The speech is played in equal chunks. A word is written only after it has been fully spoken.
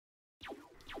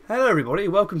Hello everybody,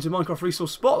 welcome to Minecraft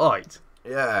Resource Spotlight.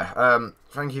 Yeah,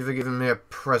 thank you for giving me a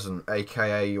present,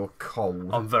 aka your cold.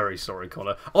 I'm very sorry,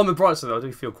 Connor. On the bright side, I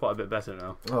do feel quite a bit better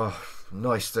now. Oh,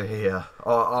 nice to hear.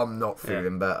 I'm not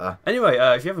feeling better. Anyway,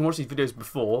 if you haven't watched these videos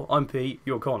before, I'm Pete,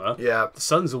 you're Connor. Yeah. The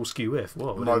sun's all skew-if.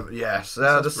 Whoa. Yes,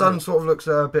 the sun sort of looks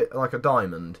a bit like a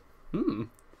diamond.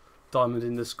 Diamond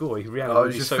in the sky. I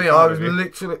was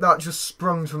literally, that just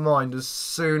sprung to mind as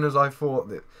soon as I thought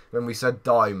that when we said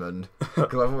diamond,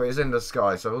 because I thought it was in the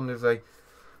sky. So I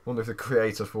wonder if the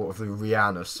creator thought of the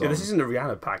Rihanna song. Yeah, this isn't a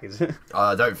Rihanna pack, is it?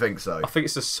 I don't think so. I think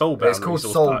it's a SoulBound. It's called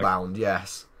SoulBound,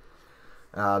 yes.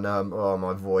 And oh,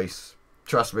 my voice.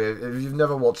 Trust me, if you've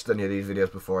never watched any of these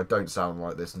videos before, I don't sound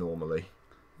like this normally.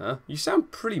 Huh? You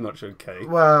sound pretty much okay.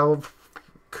 Well,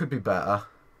 could be better.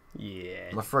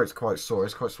 Yeah. My throat's quite sore.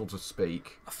 It's quite sore to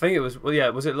speak. I think it was. Well, yeah.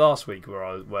 Was it last week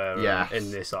where Yes.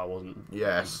 in this I wasn't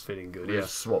feeling good? We've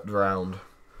swapped round.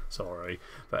 Sorry,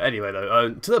 but anyway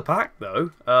though, to the pack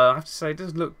though, I have to say it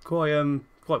does look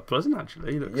quite pleasant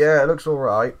actually. Yeah, it looks all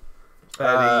right.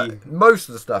 Fairly... most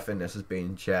of the stuff in this has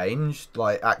been changed,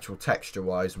 like actual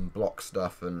texture-wise and block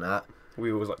stuff and that.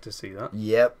 We always like to see that.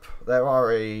 Yep, there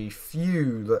are a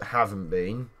few that haven't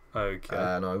been. Okay.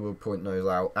 And I will point those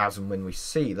out as and when we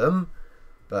see them.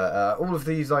 But all of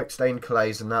these like stained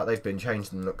clays and that, they've been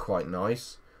changed and look quite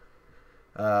nice.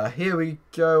 Here we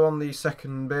go on the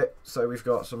second bit. So we've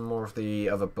got some more of the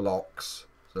other blocks.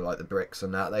 So like the bricks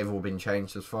and that, they've all been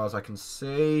changed as far as I can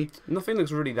see. Nothing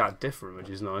looks really that different, which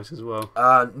is nice as well.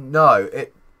 No,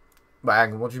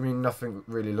 Bang, what do you mean nothing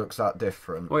really looks that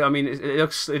different? Well, I mean, it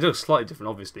looks slightly different,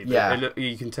 obviously. But yeah.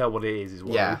 You can tell what it is as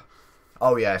well. Yeah.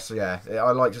 Oh, yes, yeah.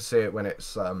 I like to see it when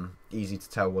it's easy to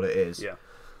tell what it is. Yeah.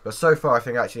 But so far, I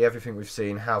think actually everything we've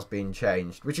seen has been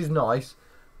changed, which is nice.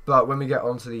 But when we get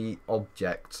onto the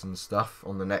objects and stuff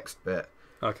on the next bit,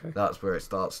 okay, that's where it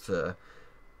starts to,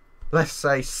 let's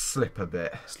say, slip a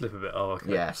bit. Slip a bit, oh,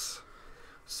 okay. Yes.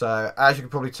 So, as you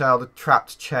can probably tell, the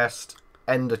trapped chest,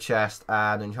 ender chest,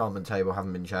 and enchantment table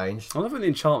haven't been changed. I love when the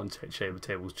enchantment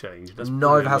table's changed.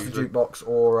 Neither has the jukebox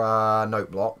or note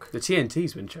block. The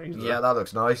TNT's been changed, though. Yeah, that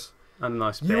looks nice. And a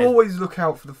nice bed. You always look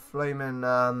out for the flaming,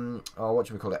 what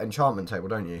do we call it? Enchantment table,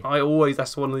 don't you?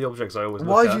 That's one of the objects I always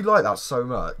look Why at. do you like that so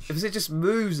much? Because it just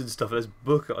moves and stuff. There's a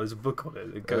book on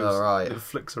it. It goes, right. It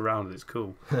flicks around and it's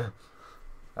cool.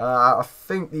 I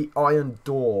think the iron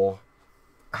door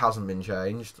hasn't been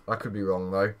changed. I could be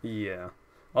wrong, though. Yeah.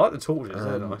 I like the torches,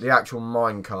 they're nice. The actual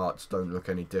mine carts don't look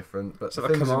any different. But the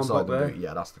things inside the boot,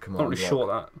 yeah, that's the command block. Not really block. sure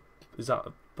that. Is that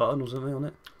a button or something on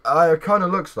it? It kind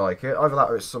of looks like it. Either that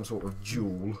or it's some sort of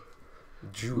jewel.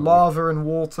 Lava and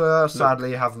water,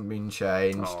 sadly, haven't been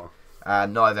changed. Oh.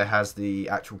 And neither has the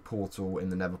actual portal in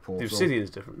the Nether portal. The obsidian is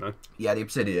different, though. Yeah, the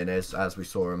obsidian is, as we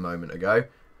saw a moment ago.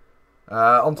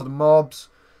 Onto the mobs.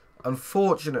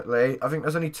 Unfortunately, I think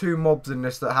there's only 2 mobs in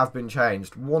this that have been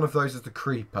changed. One of those is the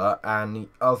creeper, and the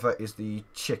other is the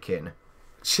chicken.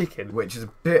 Chicken? Which is a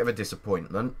bit of a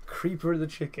disappointment. Creeper and the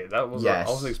chicken? That was yes.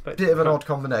 I wasn't expecting. Bit of an odd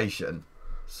combination.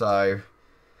 So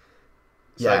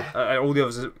yeah. All the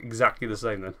others are exactly the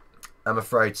same then? I'm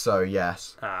afraid so,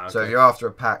 yes. Okay. So if you're after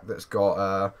a pack that's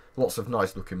got lots of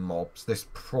nice looking mobs, this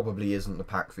probably isn't the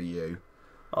pack for you.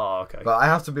 Oh, okay. But I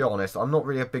have to be honest, I'm not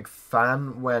really a big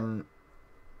fan when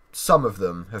some of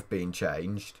them have been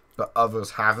changed, but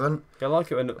others haven't. I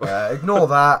like it when... ignore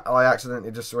that. I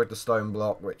accidentally destroyed the stone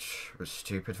block, which was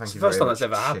stupid. Thank you very much. It's the first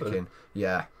time that's ever happened.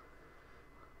 Yeah.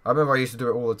 I remember I used to do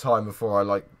it all the time before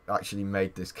I actually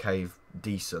made this cave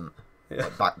decent. Yeah.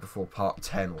 Like back before part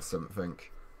 10 or something.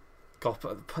 God,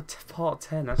 part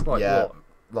 10, that's like yeah, what?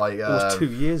 Like it was 2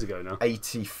 years ago now.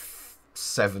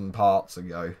 87 parts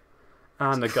ago.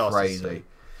 And it's the crazy.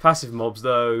 Passive mobs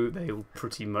though, they all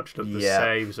pretty much look the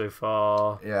same so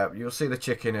far. Yeah, you'll see the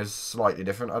chicken is slightly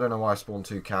different. I don't know why I spawned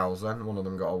 2 cows then. One of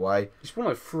them got away. You spawned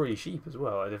like 3 sheep as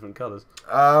well, like different colours.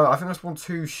 I think I spawned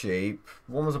 2 sheep.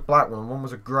 One was a black one and one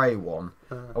was a grey one.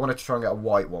 I wanted to try and get a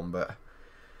white one, but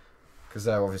because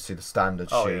they're obviously the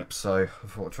standard sheep, so I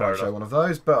thought I'd try and show one of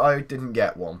those, but I didn't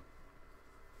get one.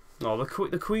 Oh,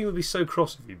 the queen would be so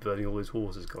cross with you burning all those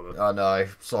horses, Connor. I know,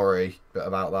 sorry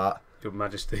about that. Your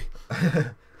Majesty.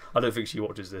 I don't think she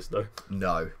watches this though.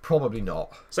 No, probably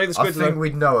not. Say the squid. I think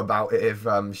we'd know about it if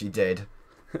she did.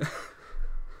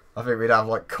 I think we'd have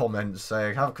like comments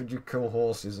saying, "How could you kill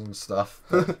horses and stuff?"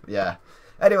 But, yeah.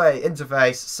 Anyway,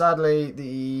 interface. Sadly,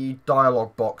 the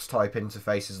dialogue box type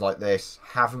interfaces like this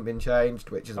haven't been changed,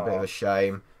 which is a bit of a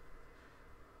shame.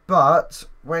 But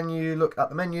when you look at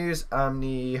the menus and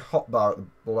the hotbar,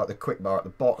 or like the quick bar at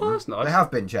the bottom, that's nice. They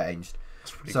have been changed.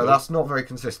 That's so that's not very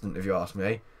consistent, if you ask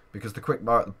me, because the quick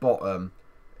bar at the bottom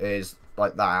is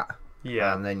like that,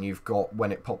 Yeah. And then you've got,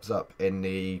 when it pops up in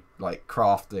the like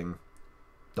crafting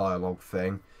dialogue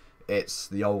thing, it's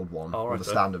the old one, or the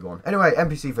standard one. Anyway,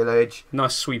 NPC village.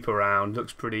 Nice sweep around.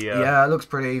 Looks pretty. Yeah, it looks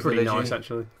pretty villagey. Nice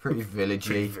actually. Pretty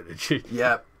villagey. Pretty villagey.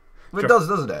 Yeah. Well, it does,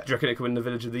 doesn't it? Do you reckon it could win the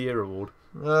Village of the Year award?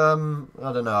 I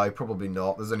don't know. Probably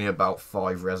not. There's only about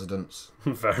 5 residents.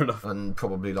 Fair enough. And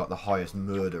probably like the highest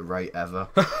murder rate ever.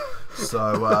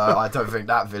 So I don't think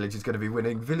that village is going to be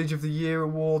winning Village of the Year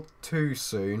award too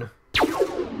soon.